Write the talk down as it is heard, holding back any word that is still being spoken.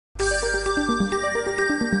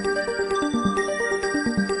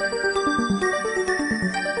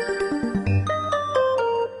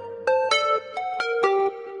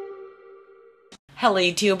Hello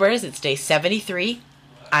YouTubers, it's day 73.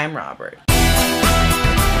 I'm Robert.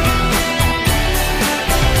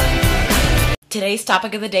 Today's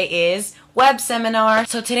topic of the day is web seminar.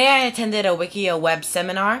 So today I attended a WIKIA web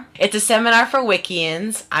seminar. It's a seminar for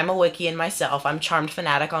Wikians. I'm a Wikian myself. I'm Charmed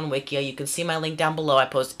Fanatic on WIKIA. You can see my link down below. I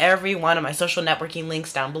post every one of my social networking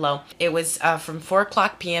links down below. It was from 4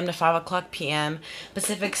 o'clock p.m. to 5 o'clock p.m.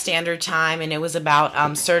 Pacific Standard Time, and it was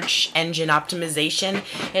about search engine optimization.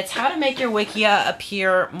 It's how to make your WIKIA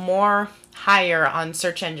appear more higher on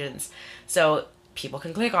search engines, so people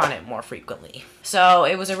can click on it more frequently. So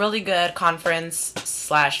it was a really good conference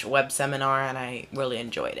 / web seminar, and I really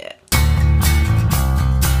enjoyed it.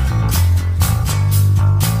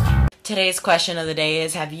 Today's question of the day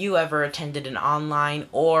is, have you ever attended an online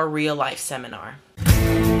or real life seminar?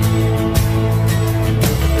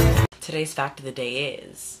 Today's fact of the day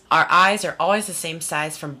is, our eyes are always the same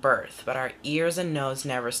size from birth, but our ears and nose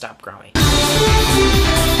never stop growing.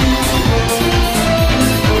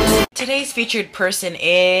 Today's featured person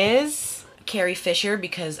is Carrie Fisher,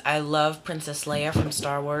 because I love Princess Leia from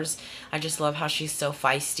Star Wars. I just love how she's so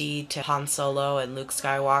feisty to Han Solo and Luke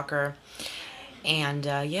Skywalker. And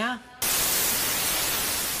yeah.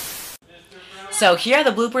 So here are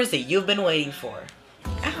the bloopers that you've been waiting for.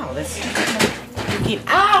 Ow, this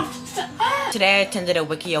ow! Today I attended a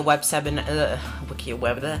WIKIA web seminar,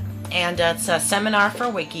 and it's a seminar for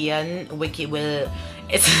WIKIA and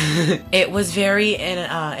it was very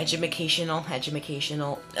educational.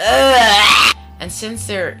 And since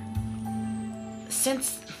there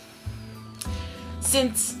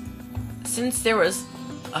was,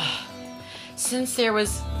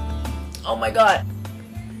 oh my god,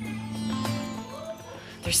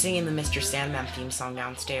 they're singing the Mr. Sandman theme song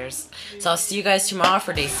downstairs. So I'll see you guys tomorrow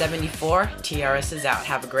for day 74. TRS is out.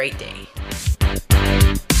 Have a great day.